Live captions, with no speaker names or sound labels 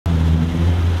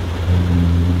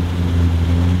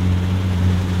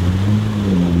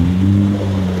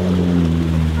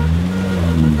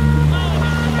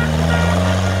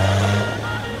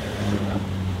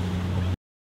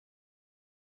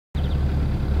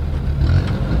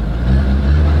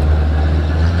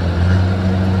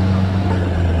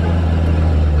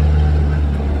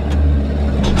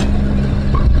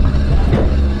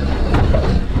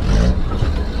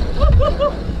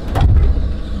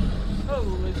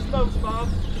smokes, Bob.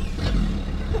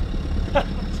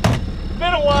 It's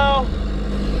been a while.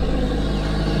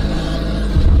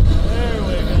 There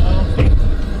we go.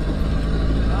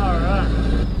 All right.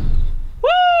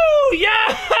 Woo!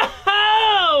 Yeah!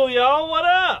 Y'all, what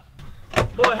up?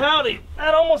 Boy, howdy.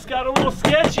 That almost got a little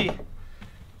sketchy.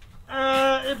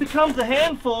 It becomes a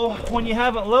handful when you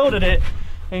haven't loaded it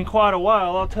in quite a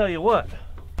while, I'll tell you what.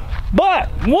 But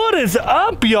what is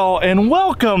up, y'all, and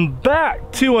welcome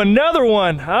back to another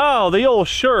one. Oh, the old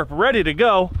SHERP ready to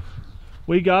go.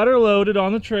 We got her loaded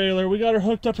on the trailer, we got her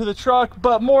hooked up to the truck,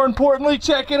 but more importantly,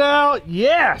 check it out.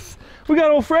 Yes, we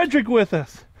got old Frederick with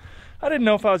us. I didn't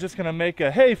know if I was just gonna make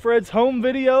a hey Fred's home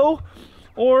video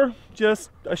or just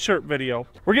a SHERP video.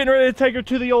 We're getting ready to take her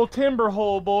to the old timber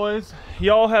hole, boys.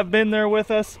 Y'all have been there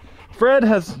with us. Fred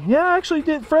has, yeah, actually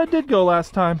Fred did go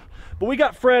last time. But we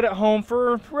got Fred at home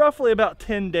for roughly about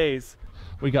 10 days.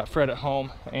 We got Fred at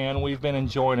home and we've been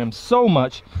enjoying him so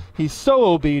much. He's so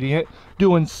obedient,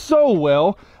 doing so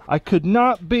well. I could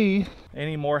not be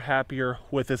any more happier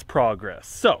with his progress.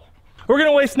 So, we're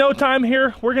gonna waste no time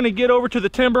here. We're gonna get over to the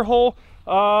timber hole.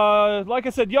 Like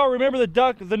I said, y'all remember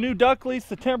the new duck lease,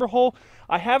 the timber hole?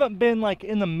 I haven't been like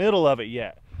in the middle of it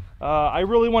yet. I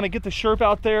really want to get the SHERP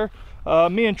out there.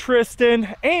 Me and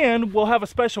Tristan, and we'll have a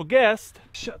special guest.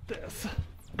 Shut this.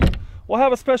 We'll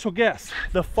have a special guest,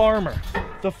 the farmer.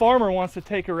 The farmer wants to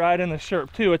take a ride in the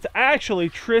SHERP too. It's actually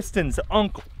Tristan's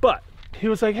uncle, but he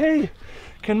was like, hey,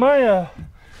 can my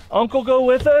uncle go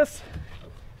with us?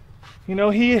 You know,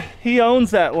 he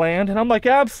owns that land. And I'm like,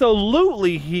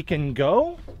 absolutely he can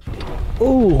go.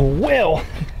 Oh, well,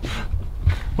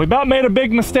 we about made a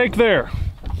big mistake there.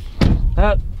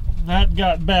 That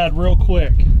got bad real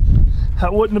quick.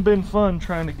 That wouldn't have been fun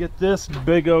trying to get this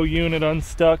big O unit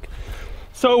unstuck.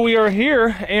 So we are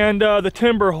here, and the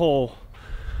timber hole,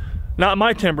 not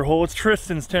my timber hole, it's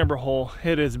Tristan's timber hole.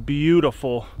 It is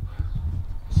beautiful.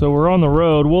 So we're on the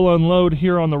road. We'll unload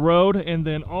here on the road and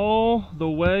then all the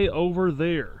way over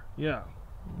there. Yeah,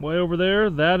 way over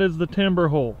there, that is the timber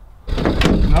hole.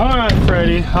 All right,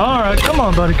 Freddie. All right, come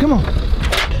on, buddy, come on.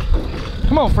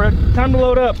 Come on, Fred, time to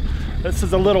load up. This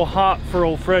is a little hot for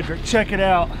old Frederick. Check it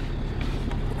out.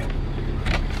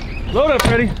 Load up,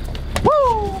 Freddie.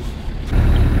 Woo!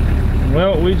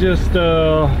 Well, we just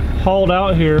hauled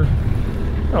out here.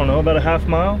 I don't know, about a half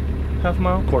mile,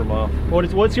 quarter mile.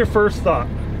 What's your first thought?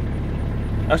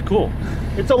 That's cool.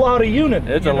 It's a lot of unit.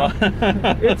 It's a lot.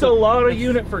 It's a lot of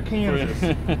unit for Kansas.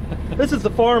 This is the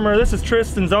farmer. This is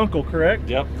Tristan's uncle, correct?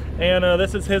 Yep. And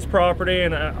this is his property.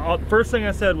 And first thing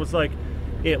I said was like,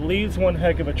 it leaves one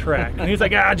heck of a track. And he's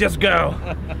like, just go.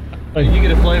 You get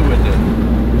to play with it.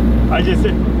 I just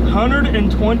said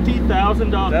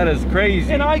 $120,000. That is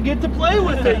crazy. And I get to play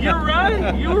with it. You're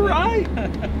right. You're right.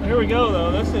 Here we go, though.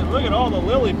 Look at all the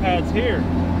lily pads here.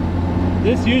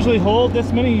 This usually hold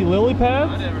this many lily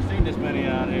pads? I've never seen this many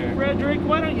out here. Frederick,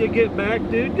 why don't you get back,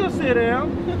 dude? Go sit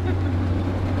down.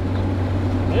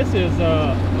 This is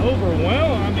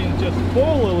overwhelming. I mean, just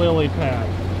full of lily pads.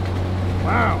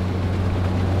 Wow.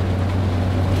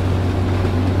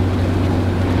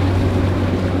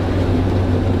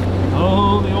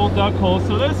 Oh, the old duck hole.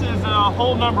 So this is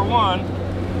hole number 1.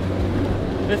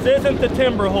 This isn't the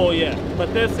timber hole yet,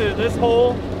 but this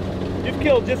hole. You've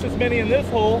killed just as many in this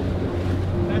hole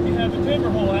as you have the timber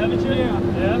hole, haven't you? Yeah.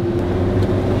 Yeah.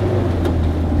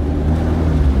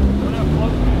 What up,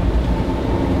 close?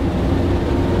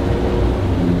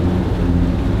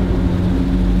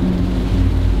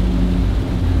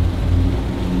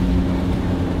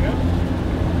 Yep.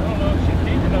 I don't know if she's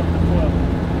deep enough for 12.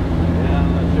 Yeah,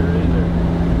 I'm not sure either.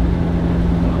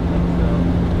 I don't think so.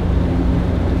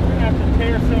 We're gonna have to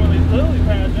tear some of these lily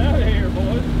pads out of here,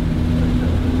 boys.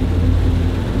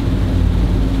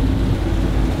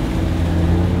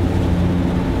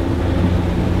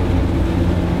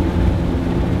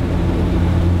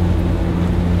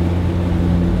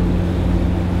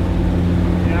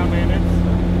 Yeah, I mean,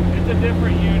 it's a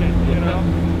different unit, you know?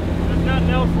 There's nothing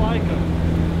else like them.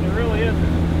 There really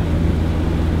isn't.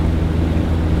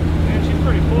 Man, she's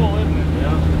pretty full, isn't it?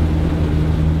 Yeah.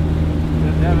 You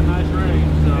have to have a nice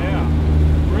range, so. Yeah,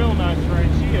 real nice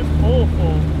range. She is full.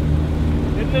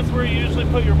 Isn't this where you usually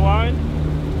put your blind?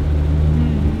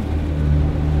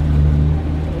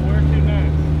 Well, where to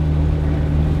next?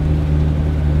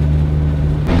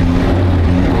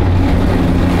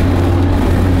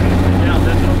 Yeah,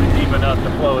 this will be deep enough to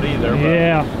float either. But.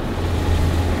 Yeah.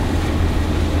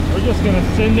 We're just gonna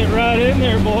send it right in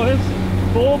there, boys.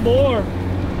 Full bore.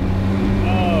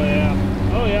 Oh yeah.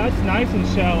 Oh yeah, it's nice and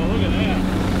shallow. Look at that.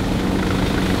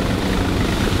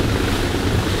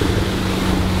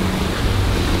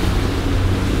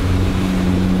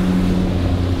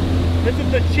 This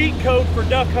is the cheat code for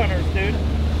duck hunters, dude.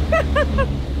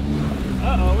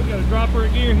 Uh-oh, we gotta drop her a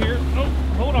gear here. Oh,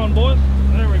 hold on, boys.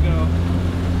 There we go.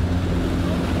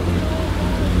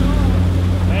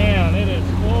 Man, it is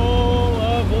full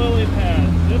of lily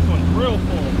pads. This one's real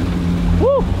full.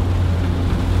 Woo!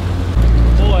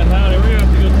 Boy, howdy, we're gonna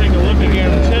have to go take a look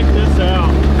again and check this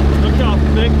out. Look how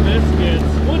thick this gets.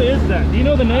 What is that? Do you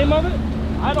know the name of it?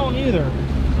 I don't either. Look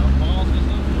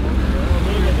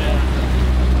at that.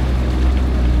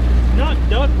 Not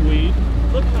duckweed.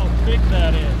 Look how thick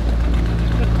that is.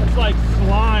 It's like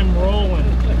slime rolling.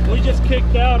 We just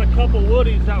kicked out a couple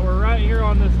woodies that were right here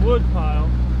on this wood pile.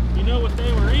 You know what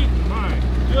they were eating? My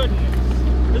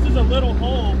goodness. This is a little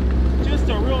hole, just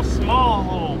a real small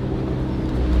hole.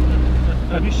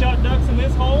 Have you shot ducks in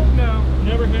this hole? No.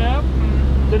 Never have?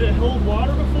 Did it hold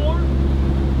water before?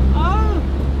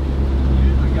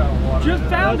 Just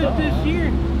found it this year.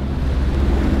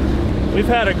 We've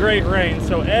had a great rain,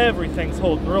 so everything's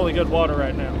holding really good water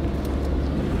right now.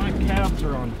 My calves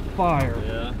are on fire.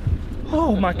 Yeah.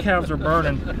 Oh, my calves are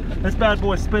burning. This bad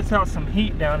boy spits out some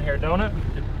heat down here, don't it?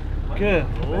 Good.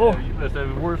 Oh, You must have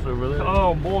it worse over there.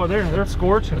 oh boy, they're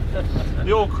scorching.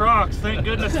 The old Crocs, thank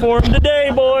goodness for them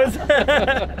today, boys.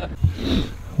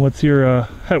 What's your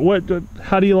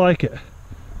how do you like it?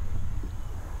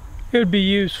 It would be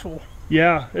useful.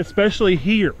 Yeah, especially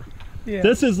here. Yeah.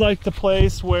 This is like the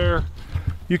place where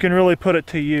you can really put it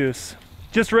to use.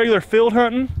 Just regular field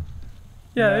hunting?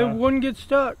 Yeah, No. it wouldn't get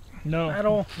stuck No. at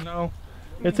all. No.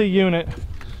 It's a unit.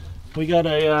 We got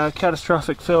a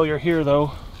catastrophic failure here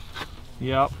though.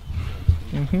 Yep.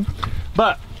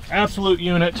 But absolute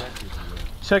unit.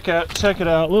 Check it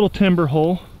out. Little timber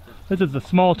hole. This is a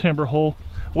small timber hole.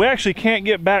 We actually can't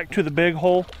get back to the big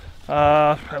hole.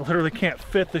 I literally can't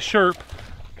fit the SHERP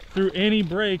through any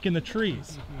break in the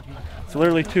trees. It's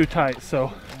literally too tight,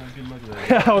 so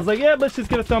I was like, yeah, let's just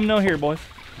get a thumbnail here, boys.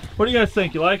 What do you guys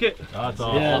think? You like it? That's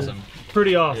Yeah. awesome.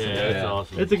 Pretty awesome. Yeah, it's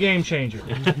awesome. It's a game changer.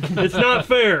 It's not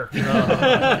fair.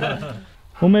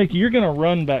 We'll make you're gonna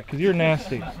run back because you're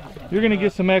nasty. You're gonna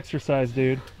get some exercise,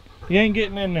 dude. You ain't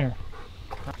getting in there.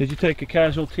 Did you take a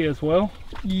casualty as well?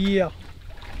 Yeah.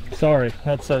 Sorry,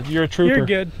 you're a trooper. You're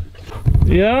good.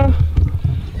 Yeah,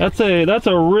 that's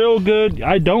a real good.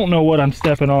 I don't know what I'm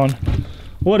stepping on.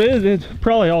 What is it?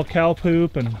 Probably all cow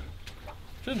poop and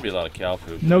Shouldn't be a lot of cow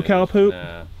poop. no cow poop.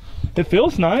 Nah. It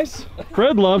feels nice.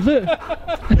 Fred loves it.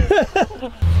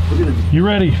 You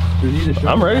ready?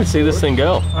 I'm ready to see this thing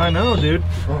go. I know, dude.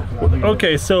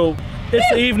 Okay, so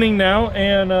it's evening now,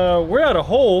 and we're at a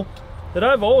hole that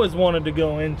I've always wanted to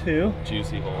go into.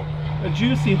 Juicy hole. A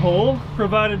juicy hole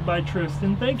provided by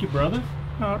Tristan. Thank you, brother.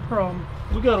 Not a problem.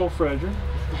 We got old Frederick.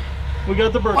 We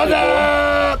got the birthday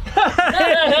boy.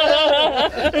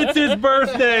 It's his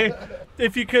birthday,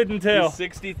 if you couldn't tell. He's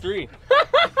 63.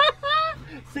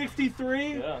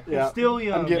 63? Yeah. Yeah. Still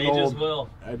young. I'm getting Ages old. well.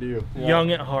 I do.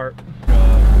 Young at heart.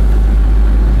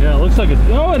 Yeah, it looks like it's,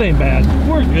 no, it ain't bad.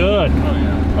 We're good. Oh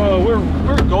yeah. Oh,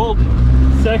 we're golden.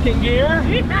 Second gear.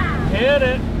 Hit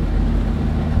it.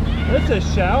 This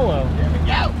is shallow. Here we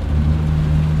go.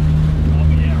 Oh,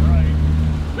 yeah, right.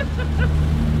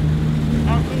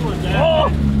 How cool is that? Oh!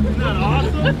 Isn't that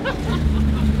awesome?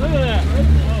 Look at that.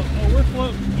 Oh, we're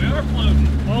floating. We are floating.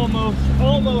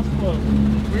 Almost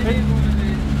floating. We need one of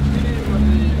these. We need one of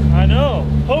these. I know.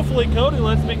 Hopefully Cody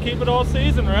lets me keep it all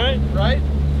season, right? Right?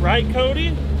 Right, Cody?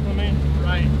 I mean,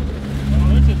 Right.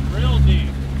 oh, this is real deep.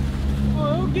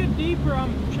 Well, it'll get deeper,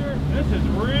 I'm sure. This is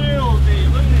real deep.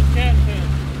 Look at this catfish.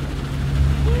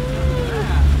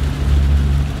 Yeah.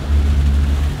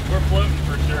 We're floating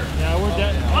for sure. Yeah, we're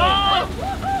dead. Oh!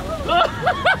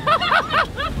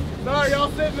 Sorry,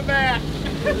 y'all sit in the back.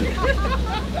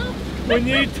 When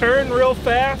you turn real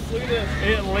fast, look at this.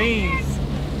 It leans.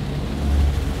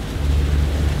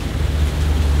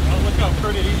 Oh, look how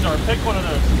pretty these are. Pick one of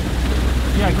those.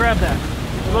 Yeah, grab that.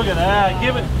 Look at that.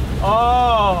 Give it.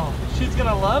 Oh, she's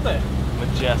gonna love it.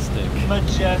 Majestic.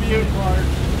 Majestic.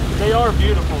 They are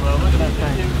beautiful though. Look at that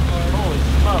thing. Holy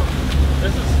smoke.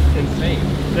 This is Insane.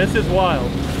 This is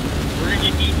wild. We're gonna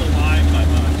get eaten alive by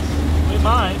mice. We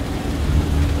might.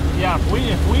 Yeah,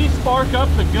 if we spark up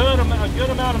a good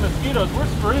amount of mosquitoes, we're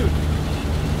screwed.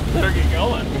 Better get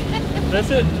going. That's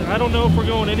it. I don't know if we're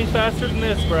going any faster than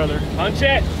this, brother. Punch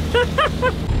it.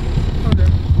 Okay.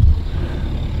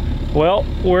 Well,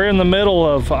 we're in the middle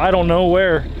of, I don't know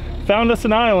where. Found us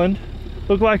an island.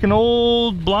 Looked like an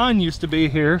old blind used to be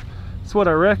here. That's what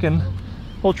I reckon.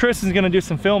 Well, Tristan's gonna do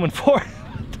some filming for it.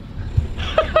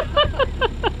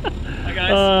 Hi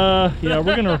guys. Yeah,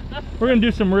 we're gonna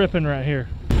do some ripping right here.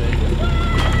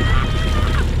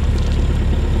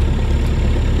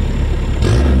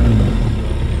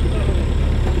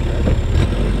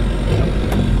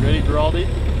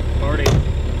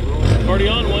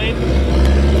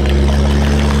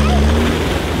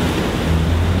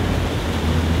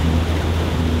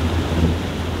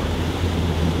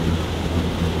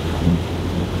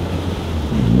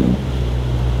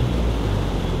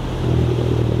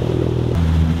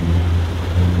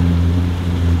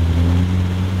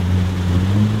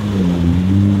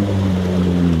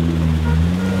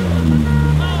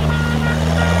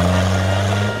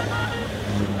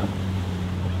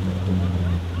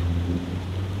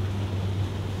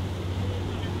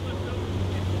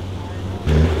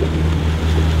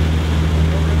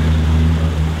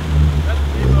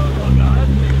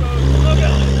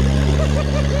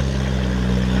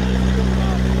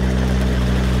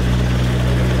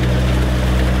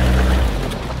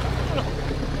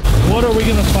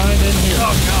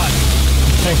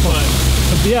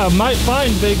 Yeah, might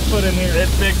find Bigfoot in here.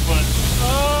 It's Bigfoot.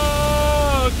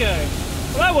 Oh, okay.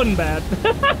 Well, that wasn't bad.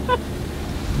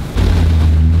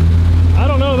 I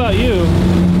don't know about you.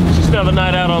 Just another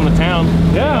night out on the town.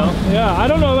 Yeah, you know? Yeah. I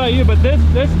don't know about you, but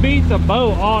this beats a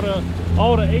boat all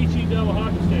the HE double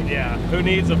hockey stick. Yeah. Who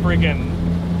needs a freaking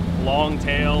long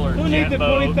tail or Who jet needs a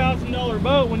boat? $20,000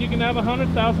 boat when you can have a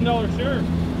 $100,000 shirt?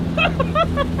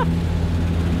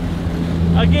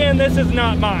 Again, this is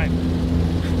not mine.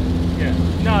 Yeah,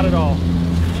 not at all.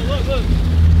 Oh, look.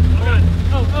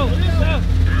 Oh, what is that?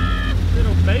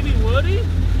 Little baby Woody?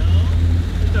 No.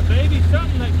 It's a baby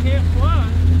something that can't fly.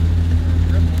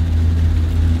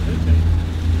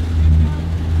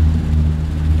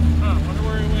 Huh, wonder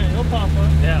where he went. He'll pop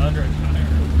up. Yeah, under a tire.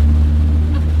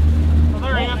 Oh,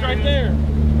 there he is right there.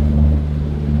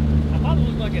 I thought it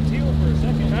looked like a teal for a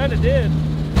second. Kinda did.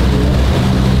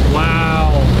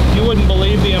 Wow. You wouldn't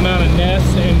believe the amount of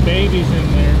nests and babies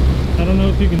in there. I don't know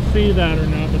if you can see that or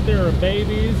not, but there are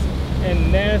babies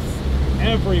and nests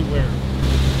everywhere.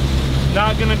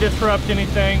 Not gonna disrupt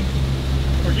anything.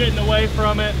 We're getting away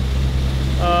from it.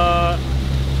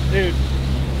 Dude,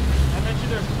 I bet you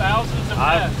there's thousands of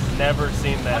nests. I've never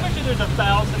seen I that. bet you there's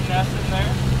 1,000 nests in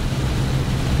there.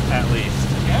 At least.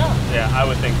 Yeah. Yeah, I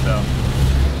would think so.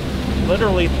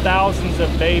 Literally thousands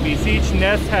of babies. Each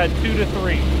nest had 2 to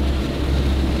 3.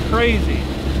 Crazy.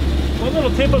 One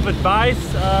little tip of advice,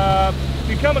 if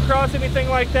you come across anything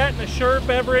like that in a SHERP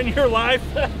ever in your life,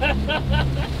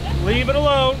 leave it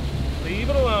alone. Leave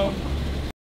it alone.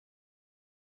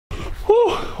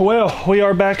 Whew. Well, we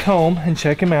are back home, and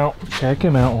check him out. Check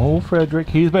him out. Old Frederick.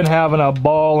 He's been having a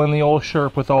ball in the old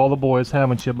SHERP with all the boys,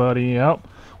 haven't you, buddy? Yep.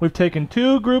 We've taken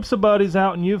 2 groups of buddies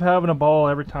out, and you've having a ball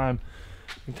every time.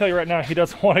 I can tell you right now, he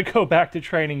doesn't want to go back to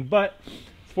training, but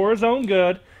it's for his own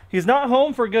good. He's not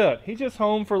home for good. He's just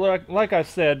home for, like I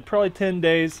said, probably 10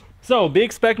 days. So be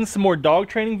expecting some more dog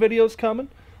training videos coming.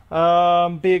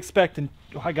 Be expecting,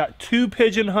 I got 2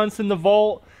 pigeon hunts in the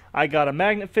vault. I got a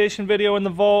magnet fishing video in the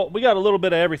vault. We got a little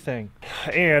bit of everything.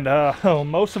 And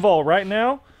most of all, right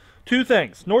now, 2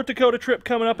 things. North Dakota trip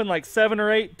coming up in like 7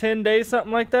 or 8, 10 days,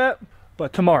 something like that.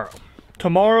 But tomorrow,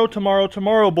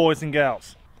 boys and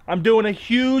gals, I'm doing a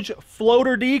huge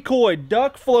floater decoy,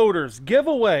 duck floaters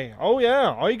giveaway. Oh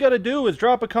yeah, all you gotta do is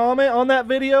drop a comment on that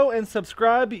video and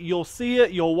subscribe. You'll see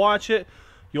it, you'll watch it,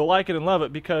 you'll like it and love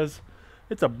it, because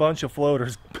it's a bunch of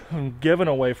floaters given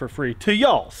away for free to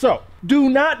y'all. So do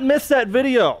not miss that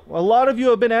video. A lot of you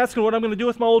have been asking what I'm gonna do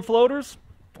with my old floaters.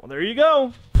 Well, there you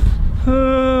go.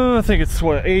 I think it's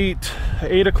what,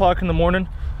 8 o'clock in the morning.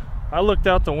 I looked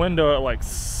out the window at like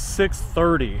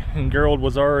 6:30 and Gerald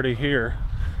was already here.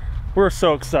 We're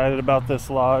so excited about this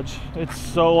lodge. It's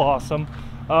so awesome.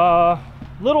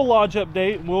 Little lodge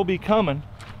update will be coming.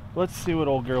 Let's see what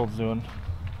old Gerald's doing.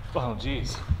 Oh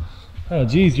geez. Oh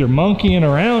geez, you're monkeying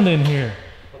around in here.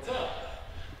 What's up?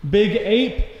 Big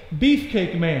ape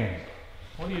beefcake man.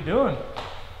 What are you doing?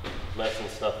 Messing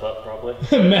stuff up, probably.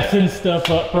 Messing stuff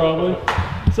up, probably.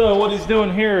 So what he's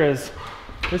doing here is,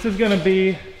 this is gonna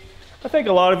be, I think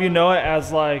a lot of you know it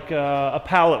as like a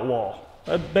pallet wall.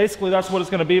 Basically that's what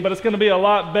it's gonna be, but it's gonna be a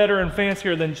lot better and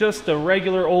fancier than just a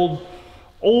regular old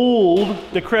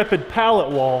decrepit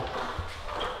pallet wall.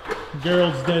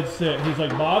 Gerald's dead set. He's like,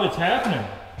 Bob, it's happening.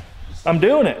 I'm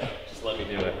doing it. Just let me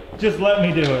do it. Just let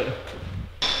me do it.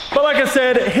 But like I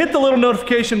said, hit the little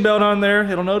notification bell on there.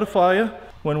 It'll notify you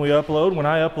when we upload, when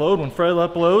I upload, when Fred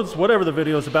uploads, whatever the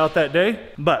video is about that day.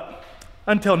 But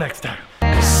until next time.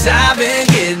 'Cause I've been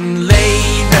getting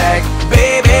laid back,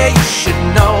 baby, you should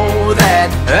know that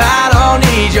I don't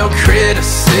need your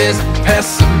criticism,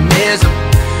 pessimism.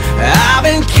 I've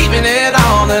been keeping it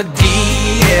on the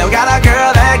DL, got a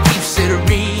girl that keeps it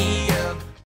real.